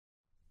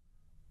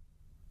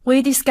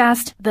We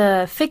discussed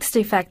the fixed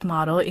effect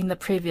model in the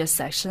previous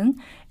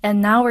section, and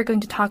now we're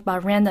going to talk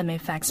about random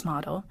effects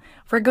model.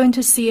 We're going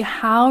to see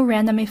how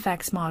random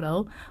effects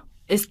model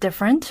is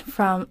different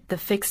from the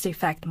fixed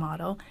effect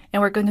model,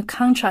 and we're going to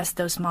contrast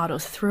those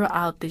models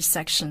throughout this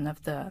section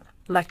of the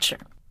lecture.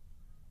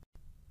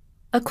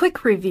 A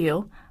quick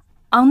review.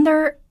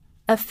 Under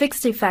a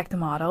fixed effect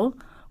model,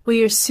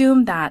 we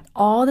assume that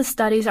all the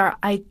studies are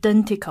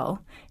identical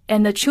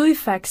and the true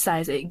effect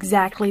size is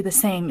exactly the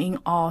same in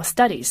all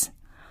studies.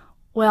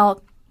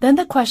 Well, then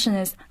the question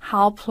is,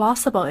 how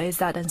plausible is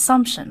that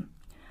assumption?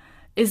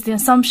 Is the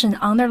assumption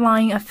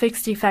underlying a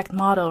fixed effect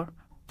model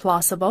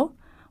plausible?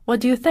 What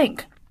do you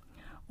think?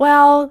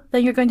 Well,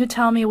 then you're going to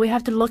tell me we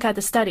have to look at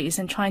the studies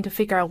and trying to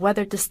figure out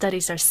whether the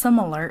studies are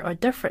similar or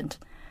different.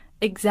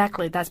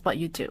 Exactly, that's what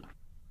you do.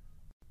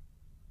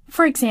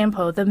 For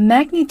example, the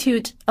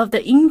magnitude of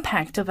the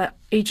impact of an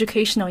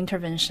educational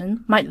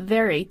intervention might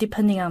vary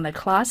depending on the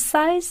class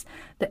size,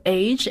 the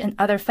age, and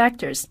other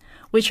factors,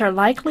 which are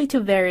likely to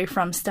vary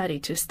from study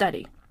to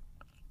study.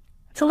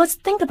 So let's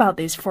think about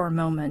this for a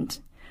moment.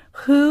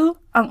 Who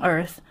on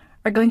earth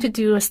are going to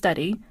do a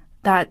study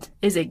that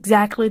is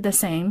exactly the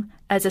same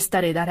as a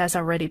study that has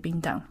already been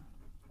done?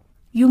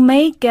 You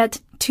may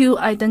get two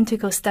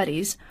identical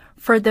studies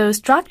for those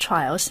drug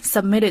trials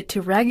submitted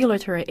to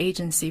regulatory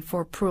agency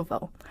for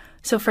approval.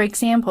 So for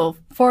example,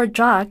 for a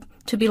drug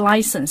to be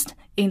licensed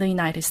in the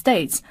United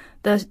States,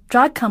 the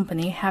drug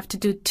company have to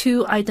do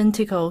two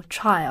identical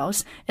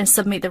trials and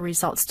submit the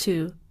results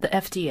to the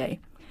FDA.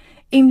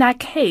 In that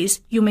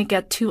case, you may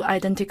get two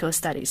identical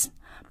studies.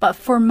 But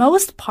for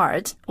most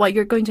part, what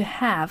you're going to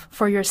have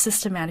for your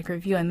systematic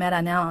review and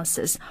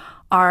meta-analysis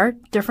are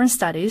different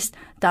studies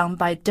done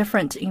by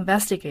different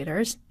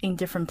investigators in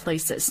different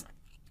places.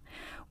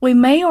 We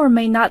may or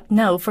may not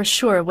know for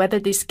sure whether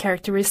these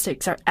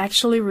characteristics are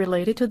actually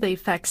related to the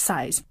effect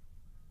size.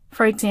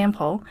 For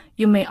example,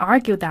 you may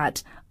argue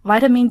that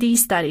vitamin D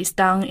studies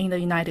done in the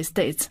United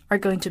States are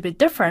going to be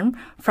different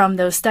from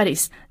those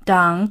studies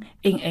done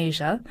in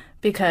Asia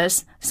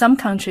because some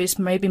countries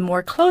may be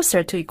more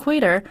closer to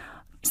equator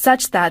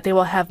such that they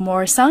will have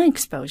more sun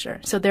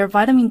exposure. So their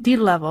vitamin D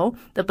level,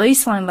 the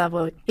baseline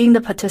level in the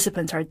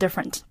participants are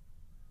different.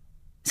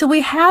 So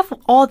we have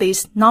all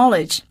this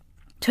knowledge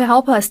to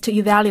help us to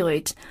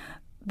evaluate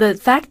the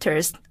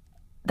factors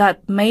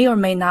that may or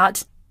may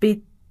not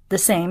be the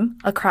same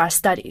across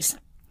studies.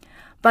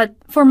 But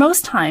for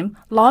most time,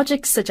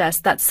 logic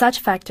suggests that such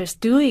factors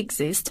do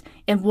exist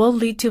and will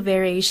lead to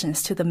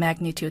variations to the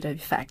magnitude of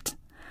effect.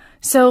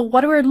 So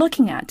what we're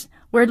looking at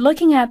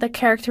the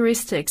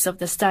characteristics of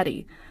the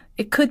study.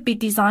 It could be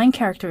design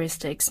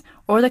characteristics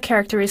or the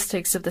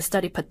characteristics of the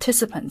study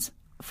participants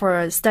for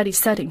a study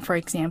setting, for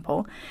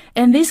example.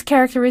 And these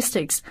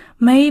characteristics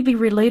may be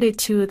related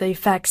to the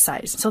effect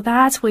size. So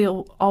that's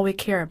all we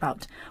care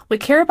about. We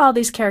care about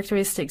these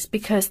characteristics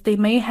because they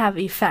may have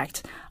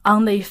effect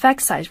on the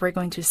effect size we're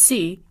going to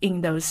see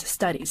in those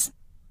studies.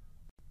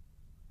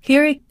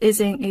 Here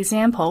is an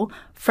example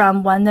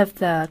from one of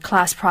the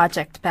class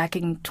projects back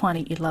in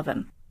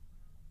 2011.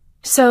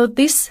 So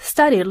this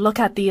study looked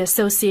at the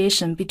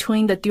association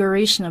between the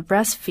duration of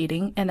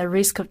breastfeeding and the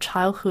risk of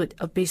childhood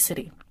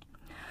obesity.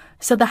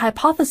 So the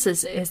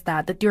hypothesis is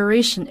that the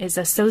duration is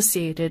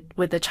associated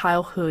with the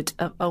childhood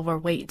of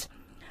overweight.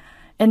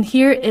 And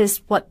here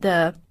is what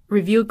the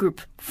review group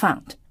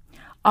found.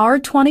 Our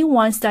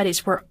 21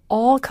 studies were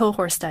all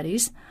cohort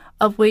studies,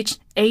 of which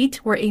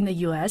 8 were in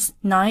the US,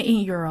 9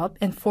 in Europe,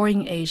 and 4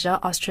 in Asia,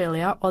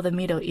 Australia, or the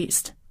Middle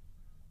East.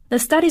 The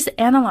studies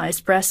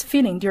analyzed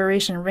breastfeeding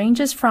duration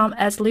ranges from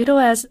as little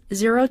as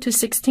 0 to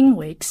 16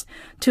 weeks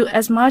to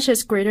as much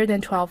as greater than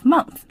 12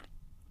 months.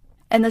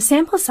 And the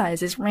sample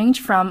sizes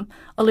range from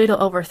a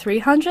little over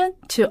 300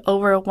 to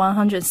over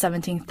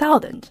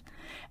 117,000.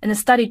 And the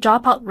study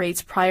dropout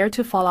rates prior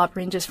to follow-up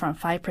ranges from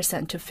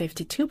 5% to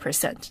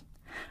 52%.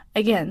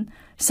 Again,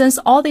 since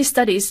all these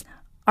studies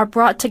are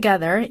brought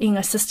together in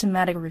a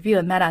systematic review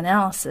and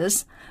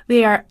meta-analysis,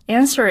 they are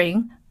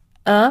answering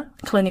a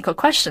clinical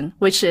question,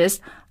 which is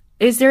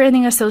there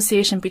any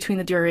association between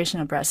the duration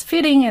of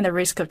breastfeeding and the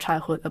risk of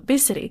childhood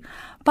obesity?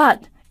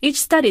 But each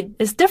study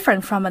is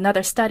different from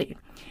another study.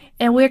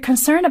 And we're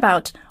concerned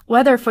about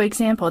whether, for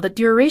example, the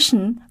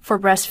duration for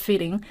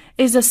breastfeeding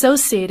is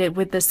associated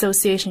with the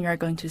association you're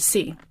going to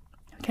see.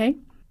 Okay?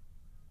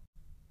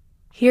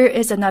 Here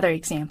is another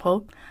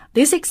example.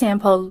 This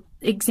example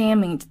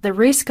examined the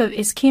risk of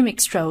ischemic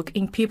stroke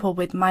in people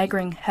with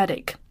migraine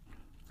headache.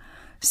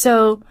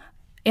 So,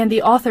 and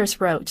the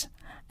authors wrote,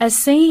 as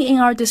seen in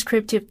our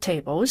descriptive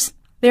tables,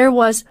 there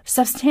was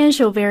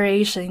substantial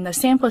variation in the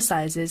sample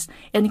sizes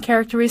and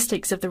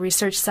characteristics of the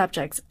research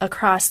subjects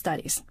across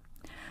studies.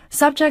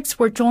 Subjects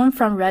were drawn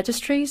from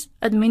registries,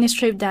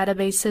 administrative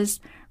databases,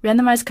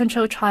 randomized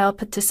controlled trial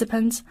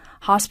participants,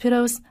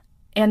 hospitals,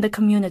 and the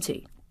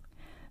community.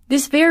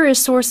 These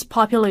various source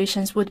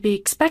populations would be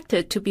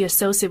expected to be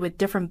associated with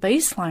different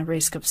baseline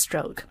risk of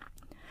stroke.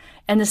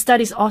 And the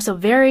studies also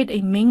varied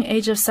in mean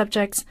age of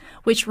subjects,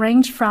 which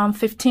ranged from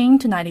 15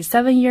 to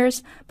 97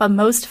 years, but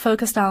most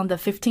focused on the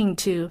 15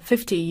 to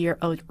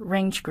 50-year-old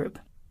range group.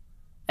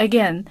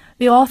 Again,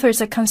 the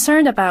authors are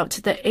concerned about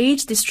the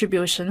age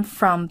distribution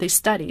from these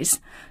studies,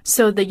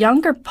 so the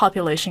younger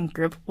population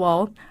group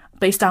will,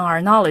 based on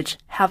our knowledge,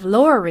 have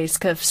lower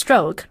risk of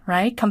stroke,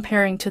 right,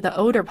 comparing to the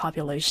older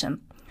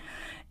population.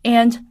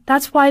 And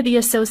that's why the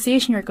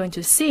association you're going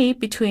to see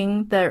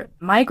between the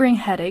migraine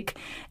headache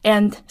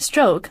and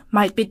stroke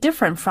might be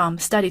different from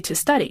study to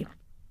study.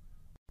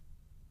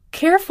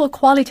 Careful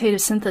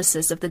qualitative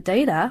synthesis of the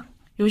data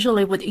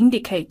usually would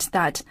indicate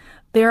that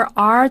there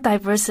are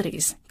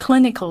diversities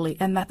clinically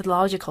and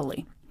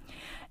methodologically,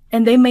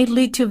 and they may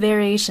lead to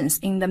variations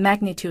in the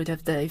magnitude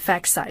of the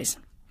effect size.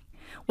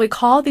 We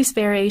call this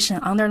variation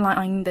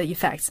underlying the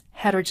effects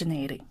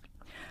heterogeneity.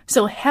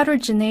 So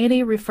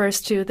heterogeneity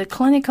refers to the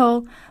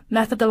clinical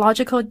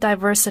methodological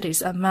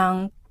diversities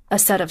among a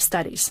set of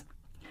studies.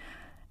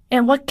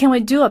 And what can we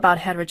do about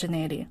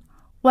heterogeneity?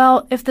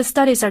 Well, if the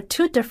studies are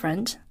too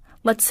different,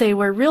 let's say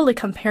we're really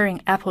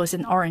comparing apples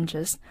and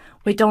oranges,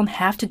 we don't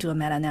have to do a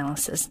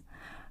meta-analysis.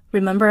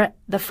 Remember,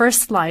 the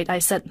first slide I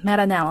said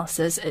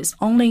meta-analysis is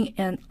only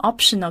an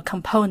optional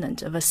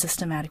component of a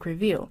systematic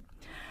review.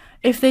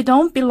 If they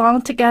don't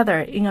belong together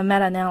in a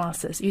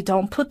meta-analysis, you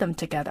don't put them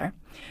together.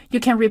 You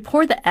can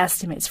report the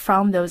estimates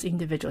from those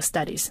individual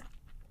studies.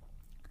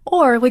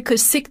 Or we could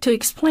seek to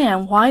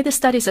explain why the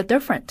studies are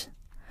different.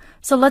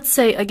 So let's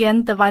say,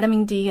 again, the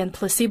vitamin D and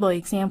placebo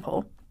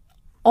example.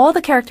 All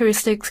the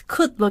characteristics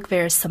could look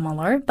very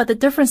similar, but the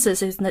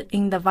differences is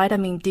in the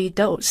vitamin D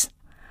dose.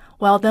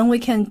 Well, then we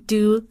can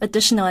do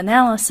additional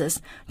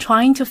analysis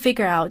trying to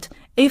figure out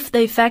if the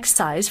effect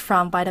size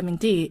from vitamin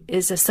D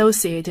is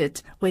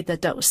associated with the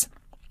dose.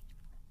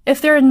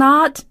 If there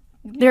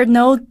are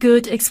no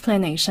good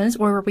explanations,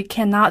 or we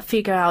cannot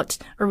figure out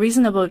a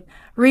reasonable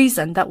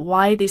reason that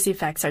why these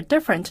effects are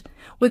different,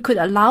 we could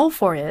allow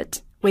for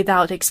it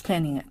without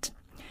explaining it.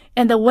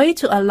 And the way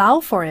to allow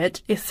for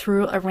it is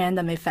through a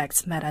random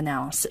effects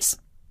meta-analysis.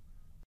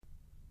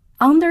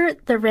 Under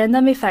the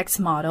random effects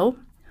model,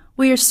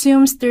 we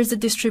assume there's a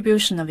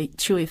distribution of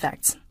true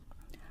effects.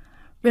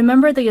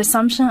 Remember the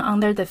assumption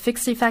under the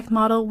fixed effect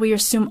model, we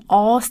assume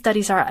all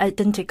studies are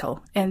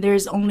identical and there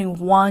is only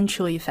one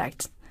true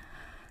effect.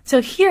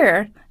 So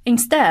here,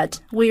 instead,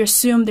 we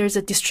assume there's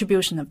a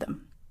distribution of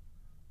them.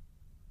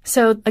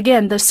 So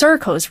again, the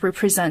circles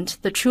represent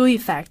the true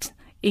effect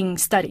in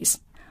studies.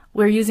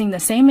 We're using the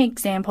same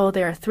example.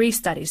 There are 3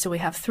 studies, so we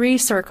have 3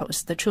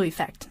 circles, the true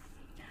effect.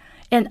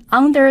 And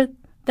under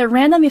the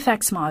random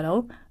effects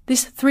model,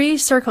 these 3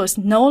 circles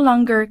no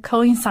longer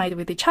coincide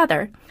with each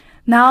other.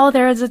 Now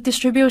there is a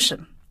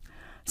distribution.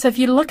 So if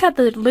you look at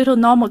the little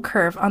normal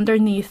curve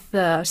underneath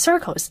the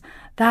circles,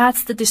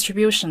 that's the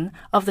distribution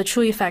of the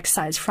true effect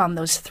size from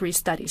those 3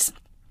 studies.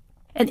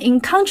 And in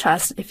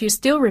contrast, if you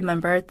still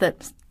remember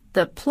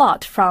the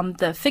plot from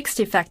the fixed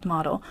effect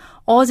model,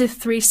 all the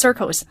 3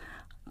 circles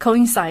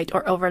coincide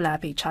or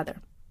overlap each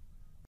other.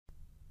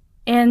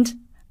 And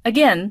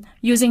again,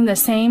 using the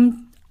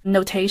same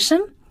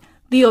notation,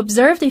 the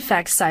observed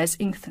effect size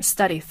in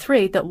study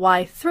 3, the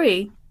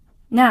Y3,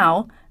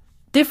 now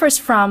differs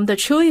from the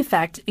true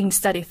effect in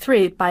study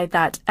 3 by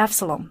that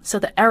epsilon, so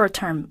the error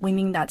term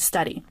within that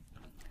study.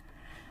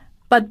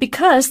 But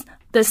because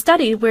the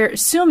study, we're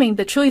assuming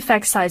the true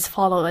effect size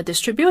follow a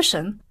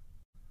distribution,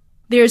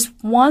 there's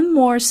one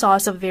more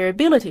source of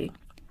variability.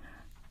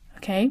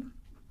 Okay?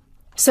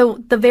 So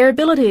the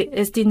variability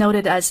is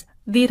denoted as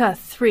theta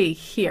 3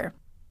 here.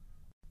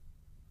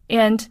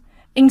 And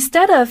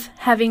instead of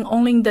having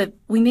only the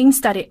within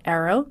study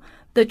error,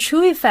 the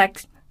true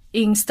effect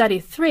in study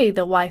 3,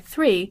 the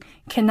Y3,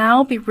 can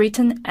now be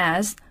written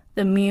as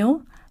the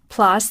mu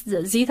plus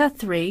the zeta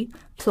 3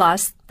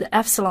 plus the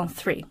epsilon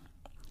 3.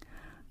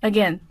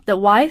 Again, the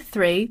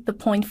Y3, the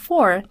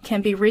 0.4,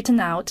 can be written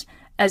out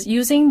as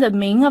using the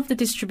mean of the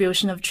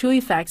distribution of true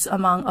effects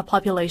among a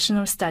population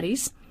of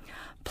studies,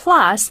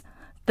 plus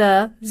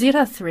the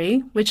zeta 3,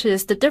 which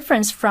is the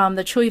difference from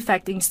the true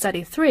effect in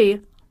study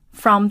 3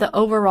 from the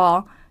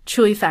overall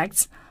true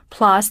effects,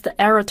 plus the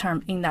error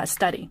term in that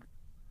study.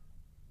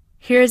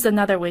 Here's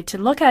another way to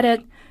look at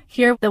it.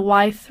 Here, the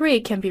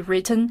Y3 can be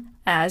written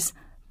as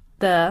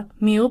the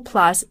mu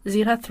plus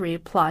zeta 3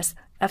 plus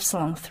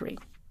epsilon 3.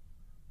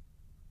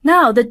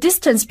 Now, the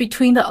distance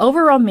between the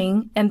overall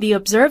mean and the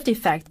observed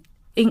effect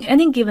in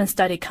any given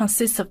study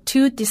consists of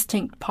 2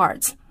 distinct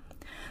parts.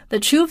 The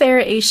true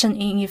variation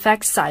in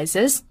effect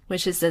sizes,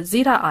 which is the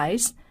zeta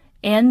i's,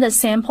 and the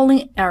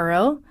sampling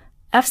error,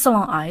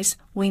 epsilon i's,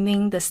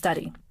 within the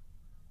study.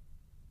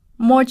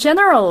 More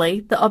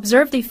generally, the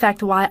observed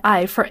effect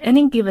yi for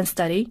any given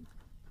study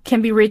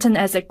can be written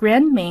as a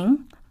grand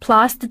mean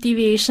plus the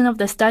deviation of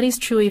the study's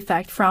true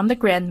effect from the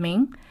grand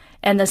mean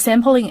and the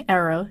sampling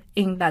error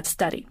in that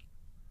study.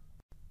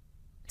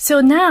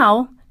 So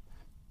now,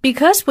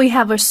 because we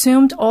have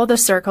assumed all the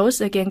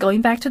circles, again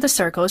going back to the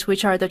circles,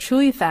 which are the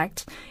true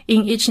effect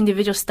in each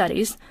individual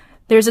studies,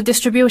 there's a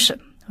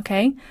distribution.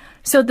 Okay,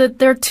 so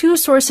there are two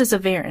sources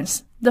of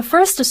variance. The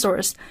first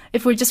source,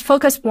 if we just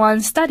focus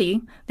one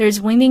study, there's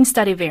winning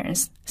study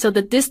variance. So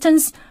the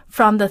distance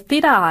from the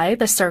theta I,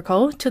 the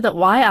circle, to the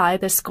yi,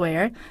 the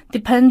square,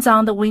 depends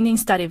on the winning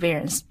study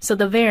variance. So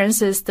the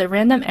variance is the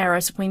random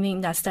errors winning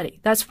that study.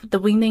 That's the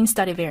winning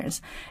study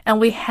variance. And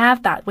we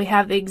have that. We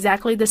have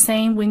exactly the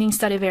same winning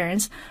study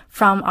variance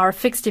from our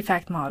fixed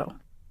effect model.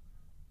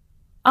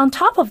 On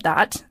top of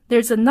that,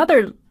 there's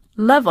another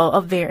level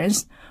of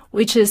variance,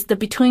 which is the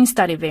between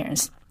study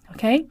variance.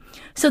 Okay,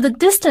 so the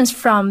distance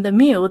from the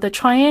mu, the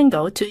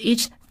triangle, to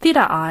each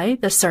theta I,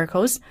 the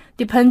circles,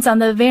 depends on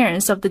the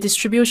variance of the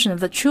distribution of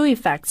the true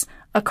effects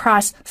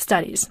across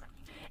studies.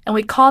 And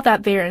we call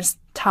that variance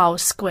tau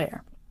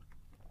square.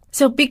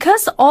 So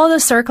because all the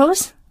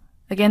circles,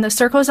 again, the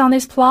circles on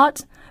this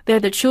plot, they're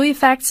the true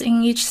effects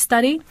in each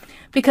study,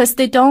 because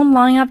they don't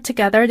line up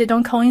together, they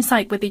don't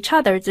coincide with each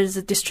other, there's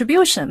a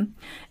distribution.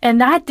 And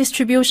that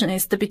distribution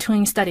is the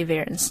between study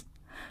variance.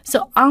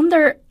 So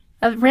under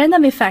a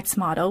random effects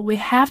model, we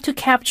have to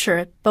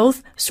capture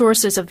both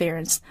sources of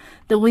variance,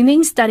 the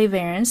winning study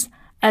variance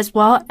as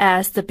well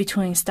as the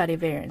between study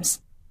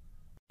variance.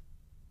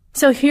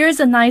 So here's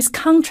a nice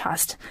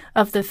contrast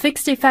of the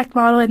fixed effect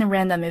model and the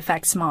random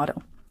effects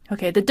model.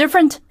 Okay, the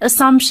different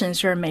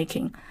assumptions you're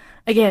making.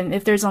 Again,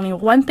 if there's only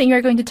one thing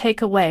you're going to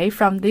take away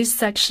from this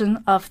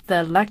section of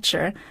the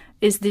lecture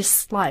is this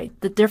slide,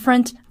 the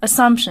different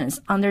assumptions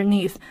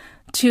underneath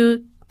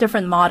two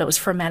different models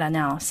for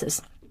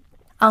meta-analysis.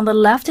 On the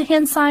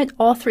left-hand side,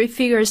 all three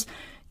figures,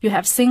 you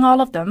have seen all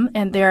of them,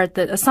 and they are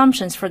the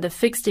assumptions for the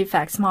fixed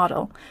effects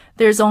model.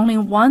 There's only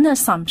one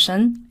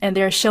assumption, and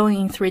they're showing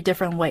in three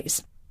different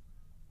ways.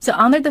 So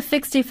under the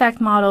fixed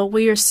effect model,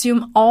 we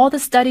assume all the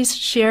studies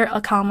share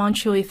a common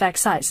true effect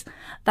size.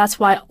 That's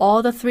why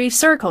all the three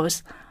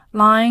circles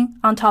lie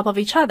on top of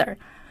each other.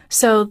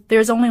 So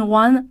there's only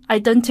one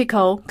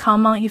identical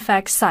common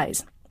effect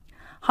size.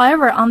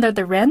 However, under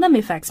the random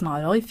effects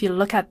model, if you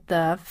look at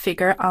the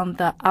figure on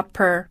the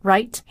upper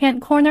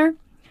right-hand corner,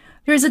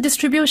 there's a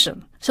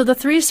distribution. So the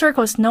three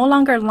circles no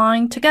longer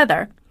line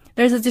together.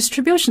 There's a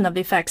distribution of the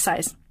effect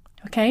size.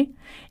 Okay?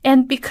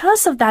 And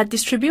because of that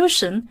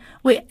distribution,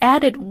 we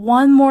added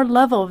one more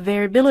level of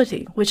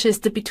variability, which is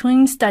the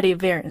between study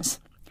variance.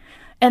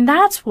 And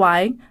that's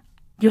why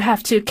you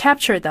have to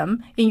capture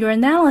them in your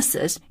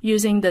analysis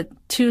using the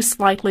two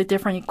slightly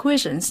different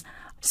equations.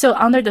 So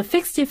under the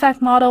fixed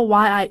effect model,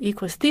 yi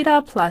equals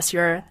theta plus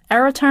your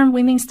error term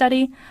winning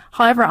study.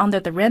 However, under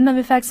the random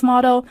effects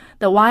model,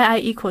 the yi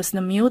equals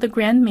the mu, the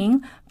grand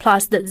mean,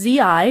 plus the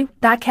zi,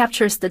 that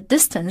captures the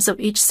distance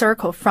of each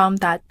circle from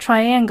that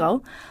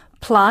triangle,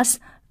 plus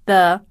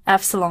the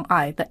epsilon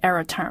I, the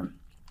error term.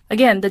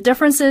 Again, the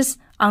difference is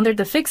under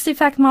the fixed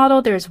effect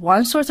model, there's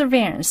one source of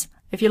variance.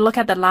 If you look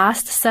at the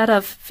last set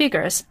of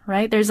figures,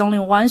 right, there's only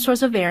one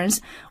source of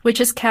variance,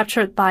 which is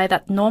captured by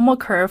that normal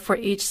curve for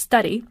each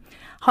study.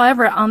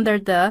 However, under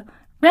the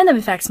random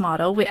effects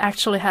model, we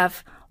actually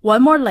have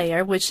one more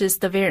layer, which is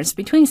the variance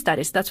between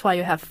studies. That's why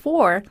you have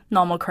 4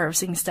 normal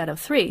curves instead of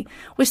 3.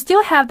 We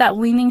still have that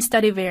winning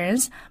study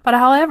variance, but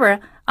however,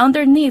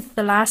 underneath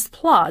the last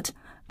plot,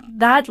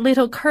 that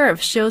little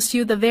curve shows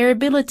you the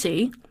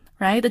variability,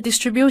 right? The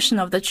distribution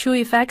of the true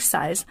effect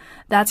size.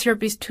 That's your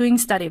between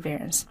study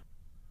variance.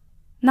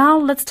 Now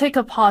let's take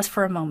a pause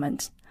for a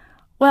moment.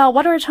 Well,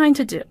 what are we trying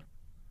to do?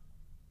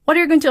 What are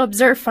you going to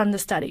observe from the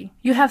study?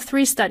 You have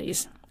 3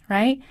 studies,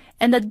 right?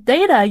 And the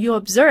data you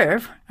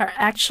observe are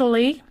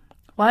actually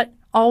what?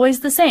 Always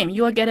the same.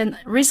 You will get a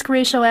risk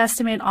ratio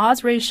estimate,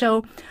 odds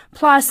ratio,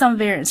 plus some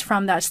variance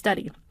from that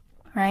study,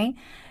 right?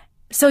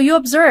 So you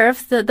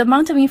observe the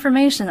amount of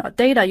information or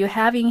data you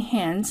have in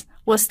hand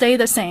will stay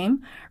the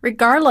same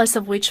regardless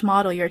of which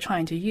model you're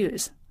trying to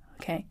use,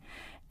 okay?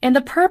 And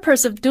the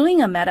purpose of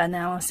doing a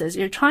meta-analysis,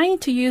 you're trying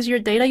to use your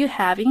data you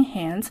have in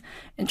hand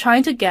and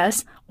trying to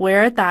guess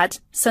where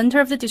that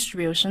center of the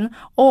distribution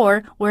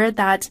or where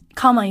that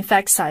common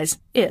effect size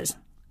is.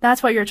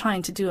 That's why you're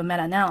trying to do a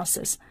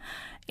meta-analysis.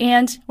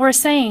 And we're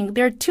saying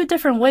there are 2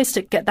 different ways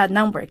to get that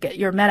number, get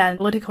your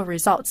meta-analytical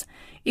results.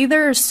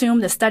 Either assume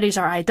the studies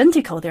are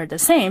identical, they're the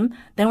same,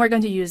 then we're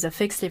going to use a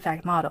fixed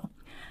effect model.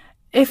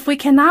 If we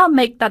cannot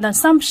make that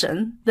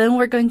assumption, then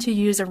we're going to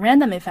use a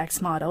random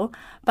effects model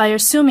by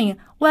assuming,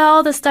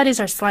 well, the studies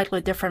are slightly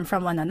different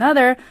from one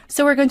another,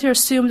 so we're going to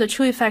assume the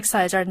true effect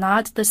size are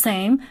not the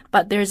same,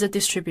 but there's a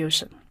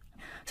distribution.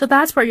 So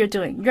that's what you're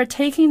doing. You're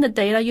taking the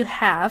data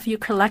you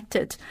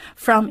collected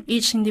from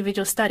each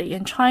individual study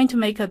and trying to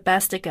make a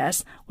best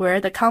guess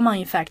where the common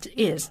effect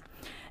is.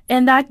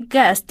 And that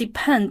guess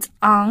depends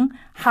on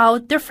how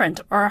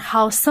different or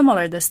how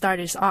similar the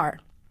studies are.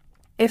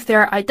 If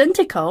they're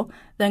identical,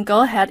 then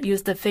go ahead,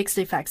 use the fixed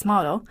effects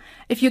model.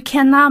 If you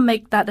cannot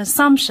make that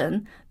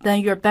assumption,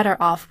 then you're better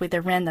off with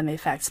the random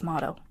effects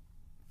model.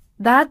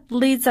 That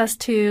leads us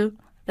to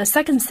the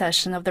second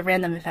session of the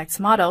random effects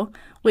model,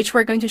 which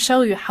we're going to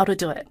show you how to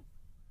do it.